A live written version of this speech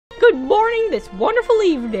good morning, this wonderful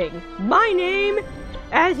evening. My name,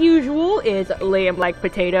 as usual, is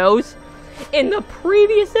LiamLikePotatoes. In the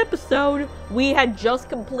previous episode, we had just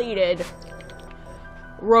completed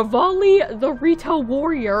Rivali the Rito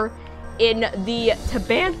Warrior in the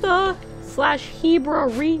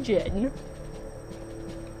Tabantha/Hebra region.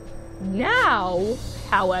 Now,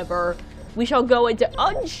 however, we shall go into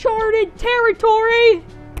uncharted territory,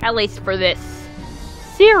 at least for this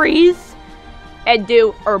series, and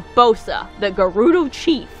do Urbosa, the Gerudo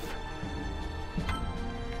Chief.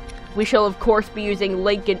 We shall of course be using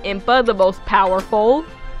Link and Impa, the most powerful.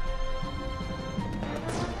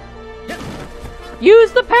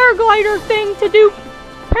 Use the paraglider thing to do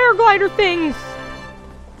paraglider things!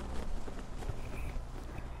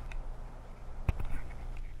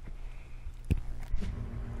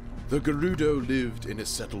 The Gerudo lived in a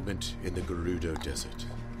settlement in the Gerudo Desert.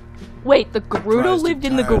 Wait, the Gerudo lived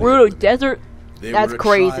in the Gerudo Desert? That's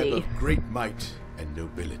crazy. They were a tribe of great might and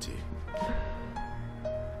nobility.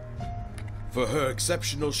 For her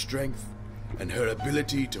exceptional strength and her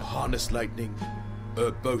ability to harness lightning,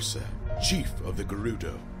 Urbosa, chief of the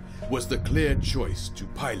Gerudo, was the clear choice to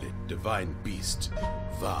pilot divine beast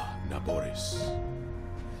Va Naboris.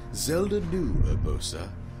 Zelda knew Urbosa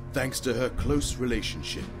thanks to her close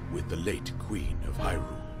relationship with the late Queen of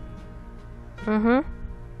Hyrule.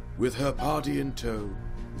 With her party in tow,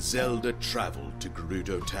 Zelda traveled to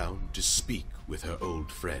Gerudo Town to speak with her old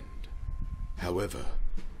friend. However,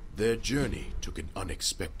 their journey took an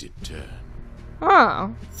unexpected turn.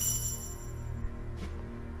 Oh.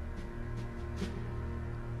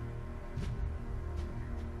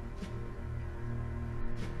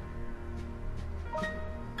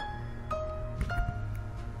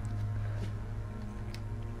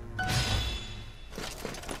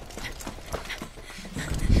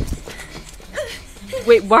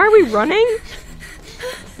 Wait, why are we running?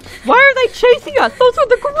 Why are they chasing us? Those are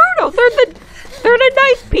the Gerudo! They're the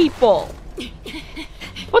nice people!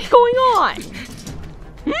 What's going on?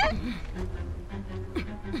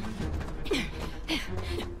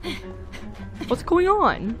 What's going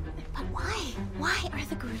on? But why? Why are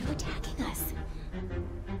the Gerudo attacking us?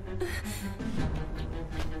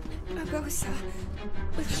 Urbosa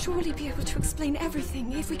will surely be able to explain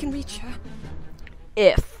everything if we can reach her.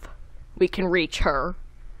 If we can reach her.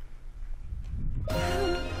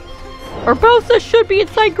 Urbosa should be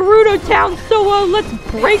inside Gerudo Town, so let's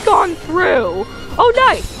break on through. Oh,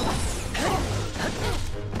 nice!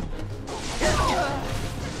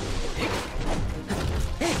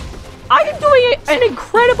 I am doing an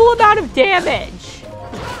incredible amount of damage.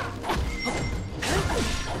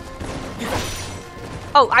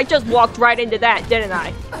 Oh, I just walked right into that, didn't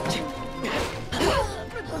I?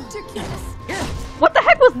 What the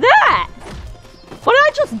heck was that? What did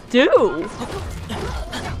I just do?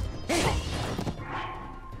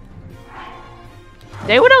 Did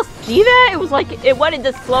anyone else see that? It was like, it went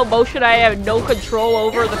into slow motion. I have no control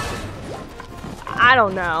over the... I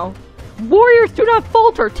don't know. Warriors do not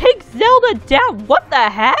falter. Take Zelda down. What the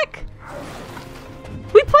heck?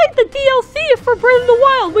 We played the DLC for Breath of the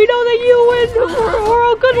Wild. We know that you and we're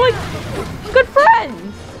all good, like, good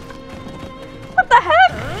friends. What the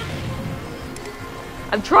heck?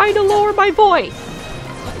 I'm trying to lower my voice.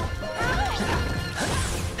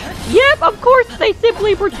 Yep, of course they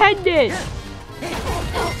simply pretended.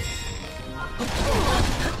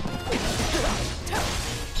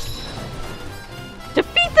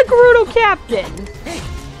 Defeat the Gerudo captain.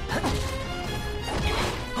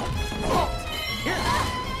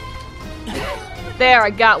 There, I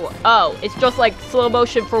got one. Oh, it's just like slow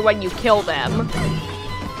motion for when you kill them.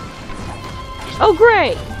 Oh,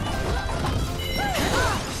 great.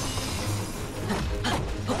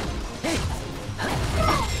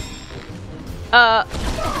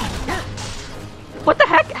 What the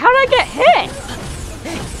heck? How did I get hit?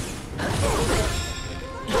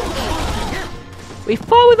 We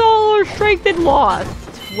fought with all our strength and lost.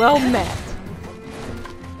 Well met.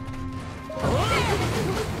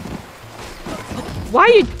 Why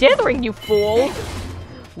are you dithering, you fool?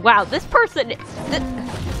 Wow, this person...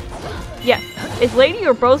 Yeah, is Lady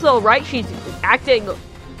Urbosa right? She's acting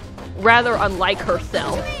rather unlike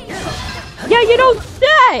herself. Yeah, you don't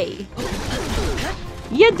say!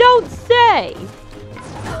 You don't say!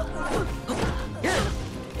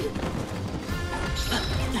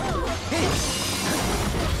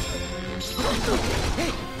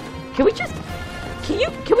 Can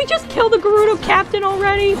we just kill the Gerudo captain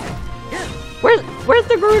already? Where's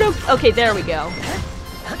the Gerudo? Okay, there we go.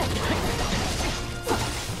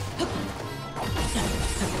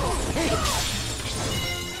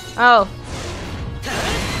 Oh.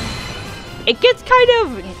 It gets kind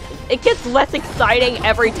of it gets less exciting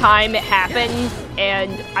every time it happens,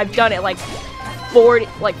 and I've done it like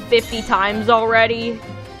 50 times already.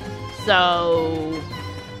 So,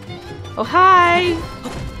 oh hi.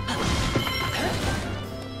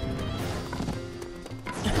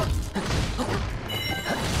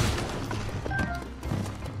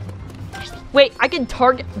 Wait, I can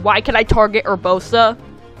target. Why can I target Urbosa?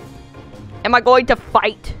 Am I going to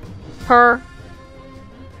fight her?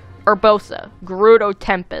 Urbosa, Gerudo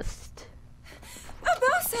Tempest.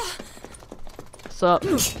 Urbosa! What's up?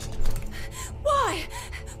 Why?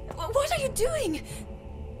 What are you doing?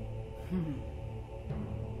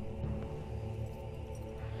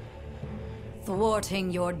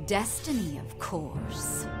 Thwarting your destiny, of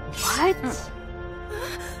course. What?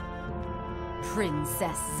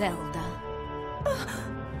 Princess Zelda.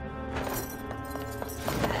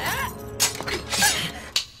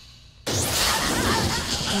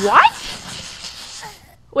 What?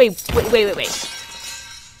 Wait.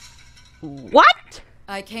 What?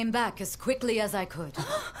 I came back as quickly as I could.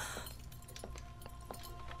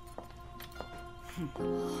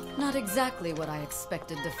 Not exactly what I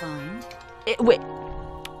expected to find. Wait.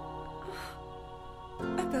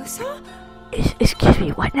 Urbosa? Excuse me,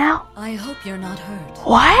 what now? I hope you're not hurt,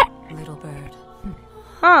 What? little bird.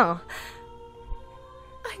 Huh.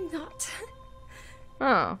 I'm not.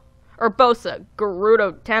 Huh. Urbosa,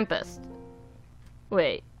 Gerudo Tempest.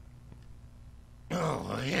 Wait.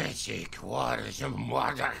 What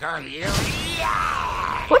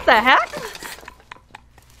the heck?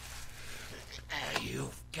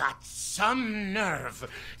 You've got some nerve,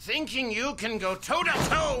 thinking you can go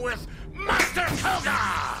toe-to-toe with Master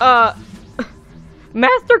Koga!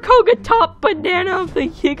 Master Koga, top banana of the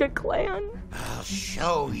Yiga clan. I'll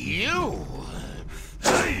show you.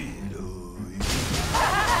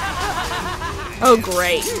 Oh,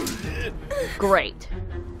 great. Great.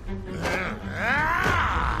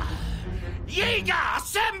 Yiga,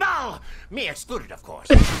 assemble! Me excluded, of course.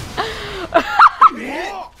 Yiga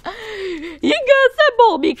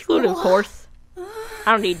assemble! Me excluded, of course.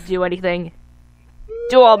 I don't need to do anything.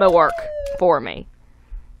 Do all my work for me.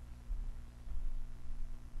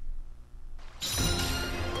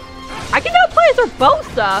 I can now play as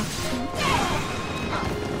Urbosa.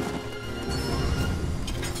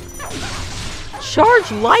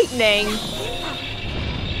 Charge lightning.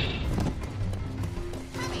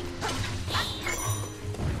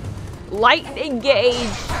 Lightning gauge.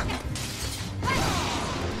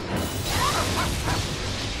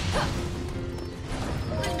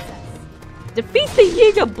 Defeat the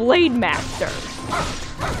Yiga Blade Master.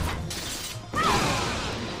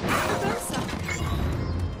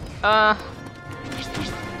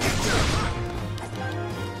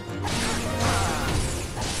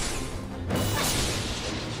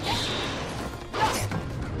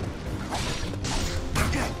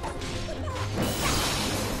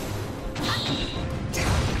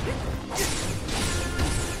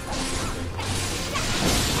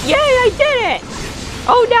 Yay, I did it!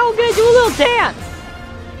 Oh, now I'm gonna do a little dance.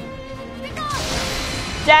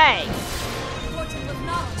 Dang.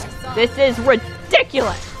 This is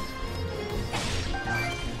ridiculous.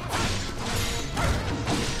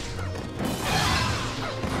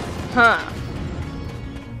 Huh.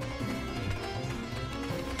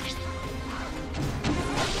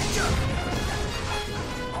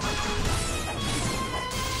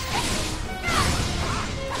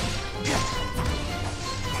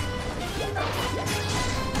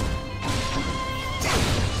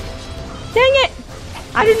 Dang it!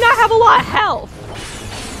 I do not have a lot of health.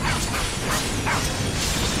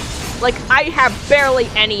 Like, I have barely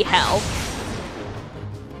any health.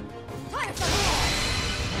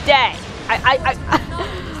 Dang.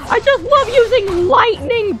 I just love using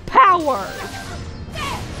lightning powers.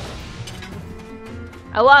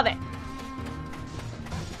 I love it.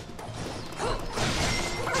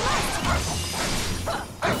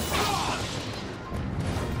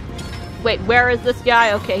 Wait, where is this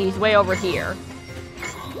guy? Okay, he's way over here.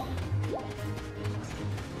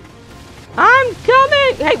 I'm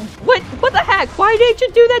coming! Hey, what the heck? Why didn't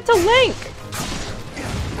you do that to Link?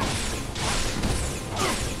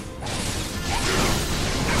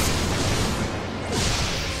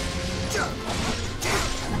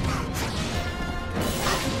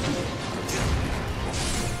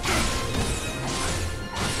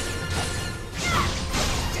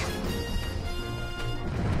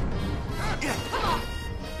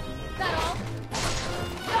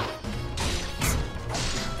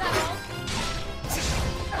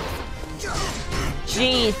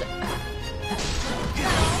 Jeez.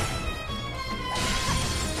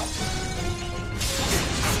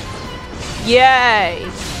 Yay.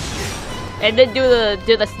 And then do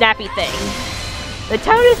the snappy thing. The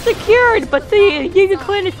town is secured, but the Yiga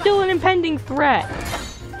clan is still an impending threat.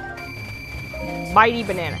 Mighty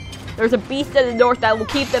banana. There's a beast in the north that will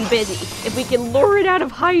keep them busy. If we can lure it out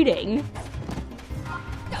of hiding.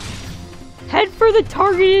 Head for the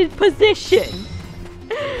targeted position.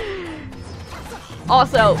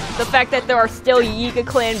 Also, the fact that there are still Yiga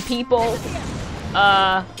clan people,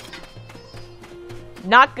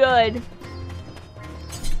 not good.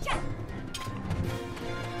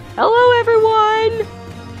 Hello, everyone!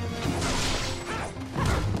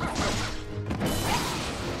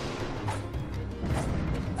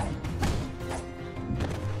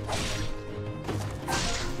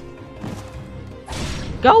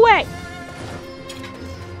 Go away!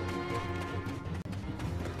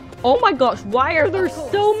 Oh my gosh, why are there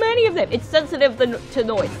so many of them? It's sensitive to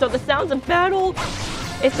noise, so the sounds of battle...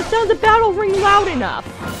 If the sounds of battle ring loud enough.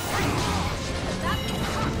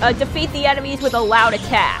 Defeat the enemies with a loud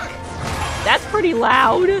attack. That's pretty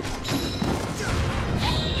loud.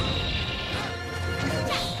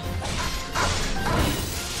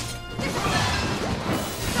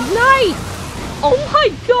 Nice! Oh my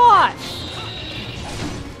gosh!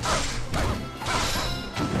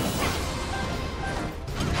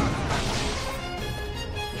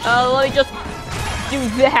 Let me just do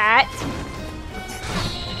that.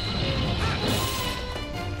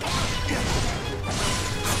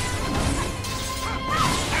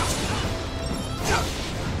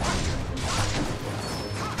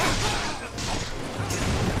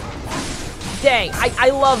 Dang, I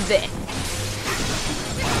love this.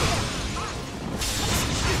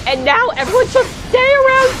 And now everyone just stay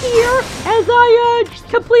around here as I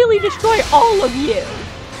completely destroy all of you.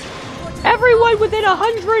 Everyone within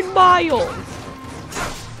 100 miles.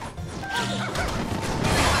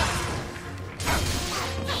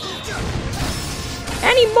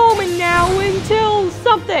 Any moment now until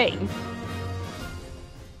something.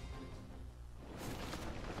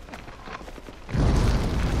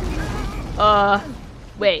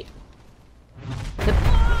 Wait.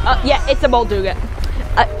 Yeah, it's a Molduga.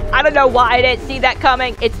 I don't know why I didn't see that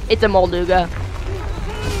coming. It's a Molduga.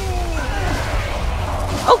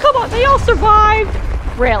 Oh, come on, they all survived!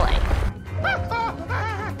 Really?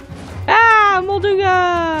 Ah,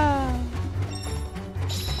 Molduga!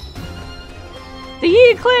 The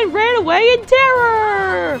Yiga clan ran away in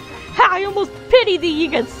terror! Ha, I almost pity the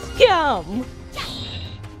Yiga scum!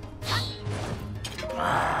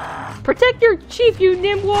 Protect your chief, you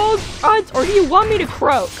Nimwods, or do you want me to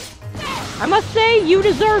croak? I must say, you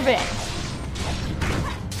deserve it.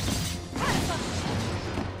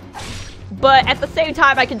 But at the same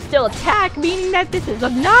time, I can still attack, meaning that this is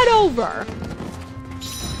not over.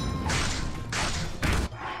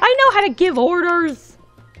 I know how to give orders.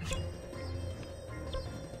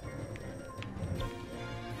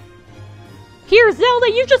 Here, Zelda,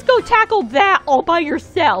 you just go tackle that all by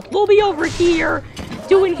yourself. We'll be over here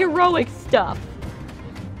doing heroic stuff.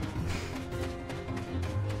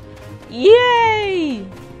 Yay!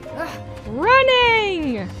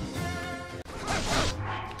 Running!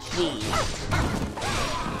 Jeez.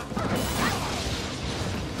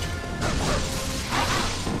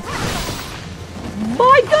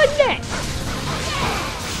 My goodness!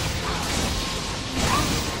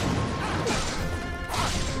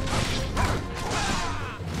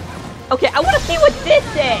 Okay, I want to see what this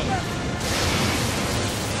is.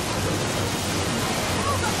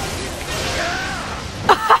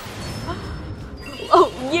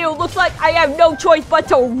 Oh, you! Looks like I have no choice but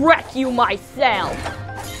to wreck you myself.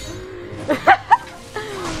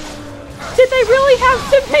 Did they really have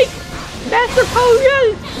to make Master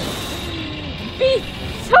Koga be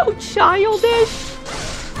so childish?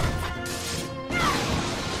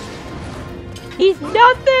 He's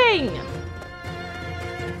nothing!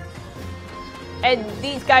 And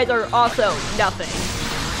these guys are also nothing.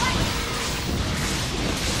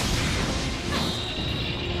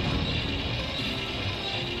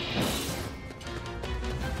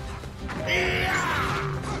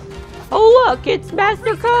 Oh look, it's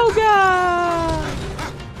Master Koga!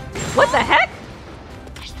 What the heck?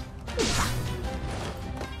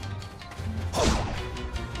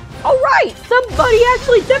 Alright, somebody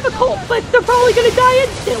actually difficult, but they're probably gonna die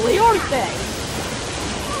instantly, aren't they?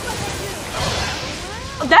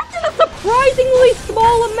 That did a surprisingly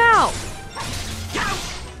small amount.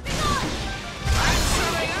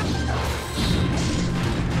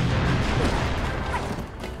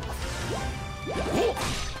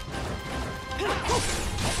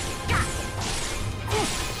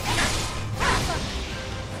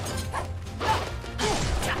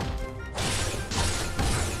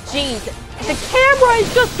 Jeez, the camera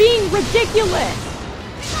is just being ridiculous.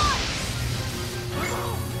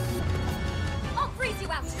 I'll freeze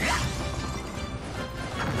you out.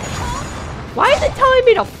 Why is it telling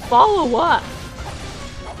me to follow up?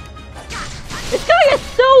 This guy is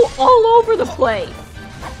so all over the place.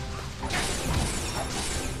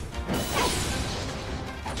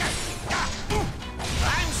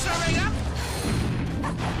 I'm serving up.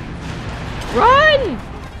 Run!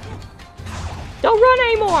 Don't run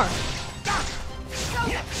anymore.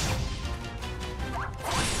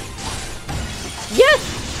 Yes!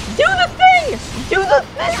 Do the thing! Do the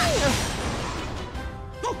thing!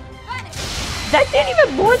 That did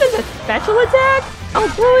even more than the special attack? I'll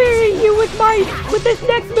bully you with this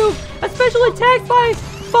next move. A special attack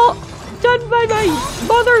done by my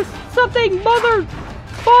mother something mother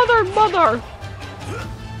mother.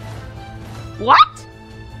 What?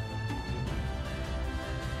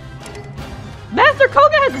 Master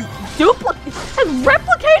Koga has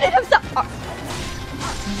replicated himself.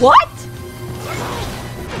 What?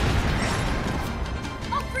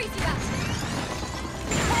 I'll freeze you out.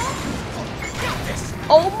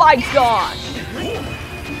 Oh my gosh.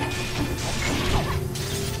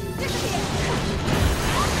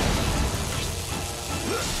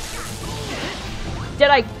 Did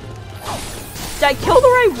I kill the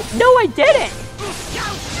right? No, I didn't.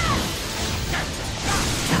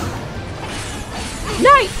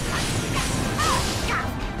 Nice.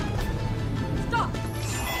 Stop.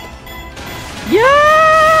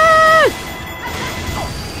 Yes.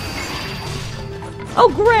 Oh,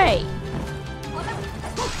 great.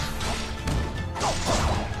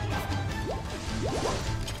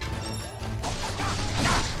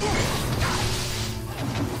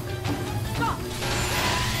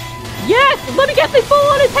 Yes! Let me guess, they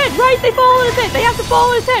fall on his head, right? They fall on his head. They have to fall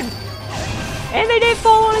on his head. And they did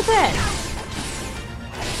fall on his head.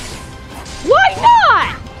 Why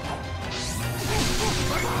not?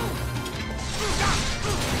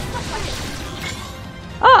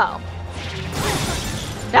 Oh.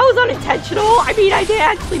 That was unintentional. I mean, I didn't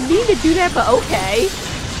actually mean to do that, but okay.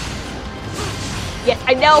 Yes,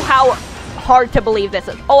 I know how hard to believe this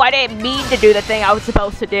is. Oh, I didn't mean to do the thing I was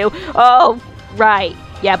supposed to do. Oh, right.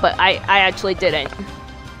 Yeah, but I actually didn't.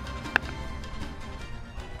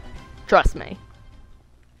 Trust me.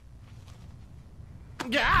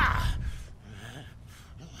 Yeah.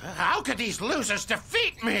 How could these losers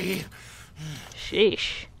defeat me?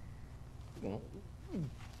 Sheesh.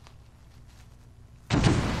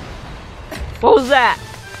 What was that?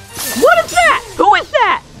 What is that? Who is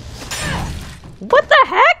that? What the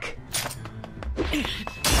heck?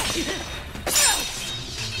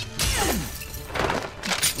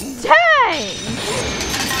 Dang!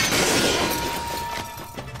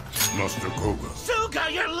 Master Koga.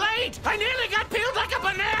 Suga, you're late! I nearly got peeled like a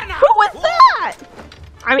banana! Who was that?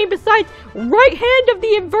 I mean, besides right hand of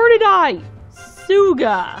the inverted eye,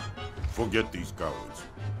 Suga. Forget these cowards.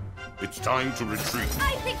 It's time to retreat.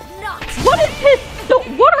 I think not. What is his?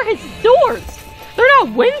 What are his swords? They're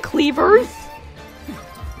not wind cleavers.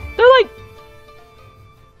 They're like.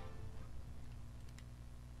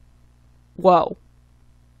 Whoa.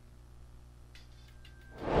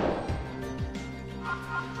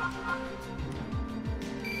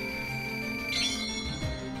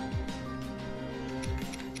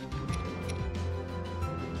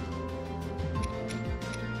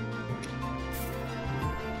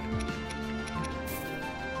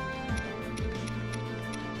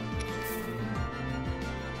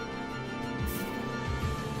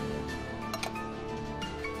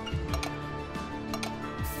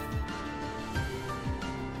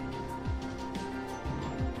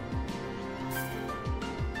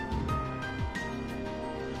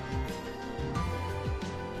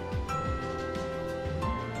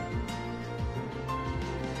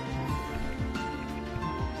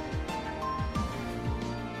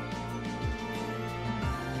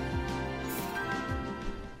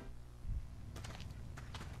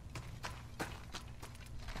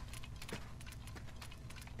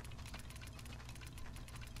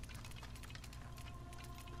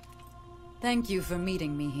 Thank you for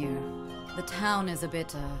meeting me here. The town is a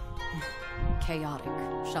bit, chaotic,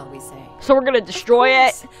 shall we say. So we're gonna destroy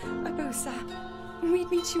it? Abosa, we'd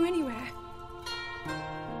meet you anywhere.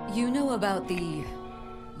 You know about the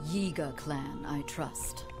Yiga clan, I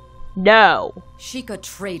trust. No. Sheikah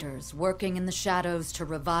traitors working in the shadows to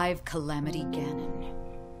revive Calamity Ganon.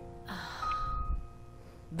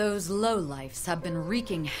 Those lowlifes have been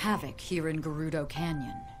wreaking havoc here in Gerudo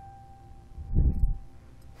Canyon.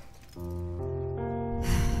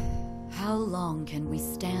 How long can we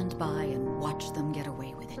stand by and watch them get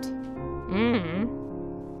away with it?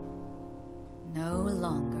 No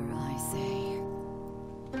longer, I say.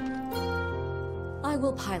 I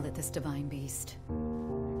will pilot this divine beast.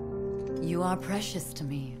 You are precious to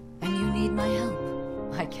me, and you need my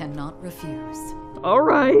help. I cannot refuse.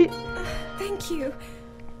 Alright. Thank you,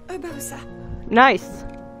 Urbosa. Nice.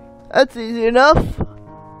 That's easy enough.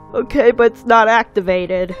 Okay, but it's not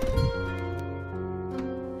activated.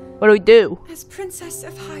 What do we do? As Princess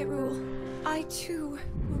of Hyrule, I too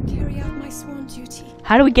will carry out my sworn duty.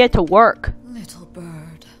 How do we get to work? Little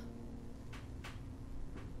bird.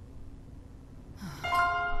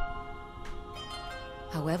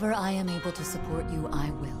 However I am able to support you,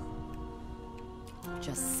 I will.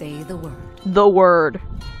 Just say the word. The word.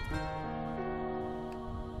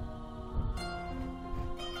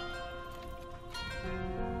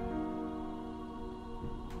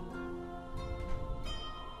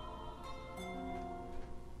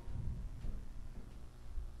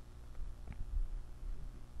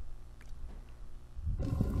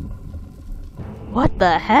 What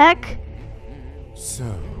the heck? So,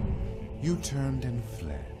 you turned and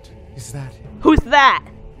fled. Is that it? Who's that?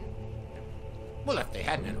 Well, if they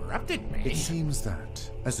hadn't interrupted me. It seems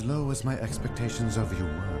that, as low as my expectations of you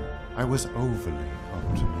were, I was overly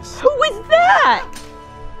optimistic. Who is that?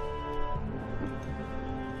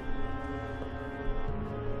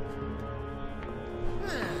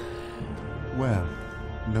 Well,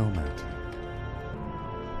 no matter.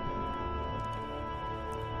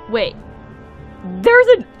 Wait. There's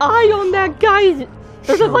an eye on that guy's...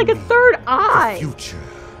 There's like a third eye. Future.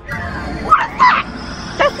 What is that?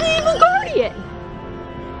 That's the evil guardian.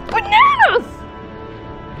 Bananas!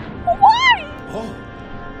 Why? Oh.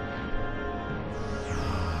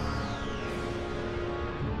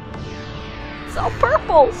 It's all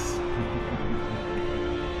purple.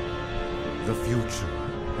 The future,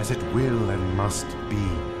 as it will and must be.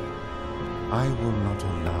 I will not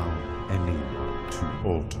allow anyone to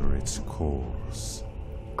alter its course.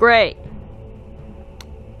 Great.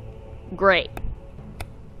 Great.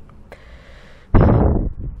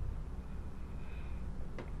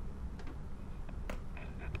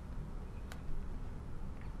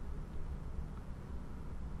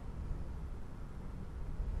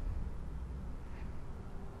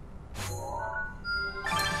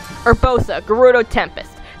 Urbosa, Gerudo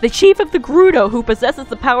Tempest. The chief of the Gerudo, who possesses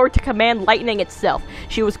the power to command lightning itself.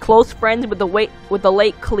 She was close friends with the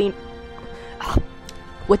late Queen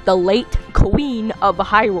of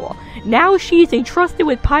Hyrule. Now she is entrusted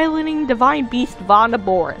with piloting divine beast Vanda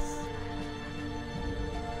Boris.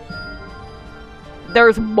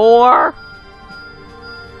 There's more?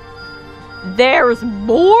 There's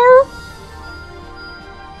more?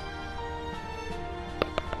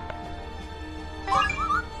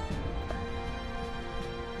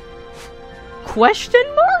 Question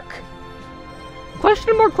mark?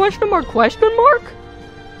 Question mark, question mark, question mark?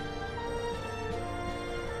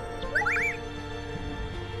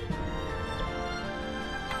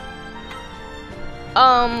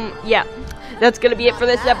 Yeah. That's gonna be it for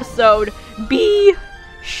this episode. Be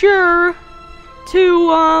sure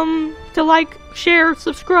to like, share,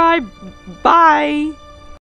 subscribe. Bye.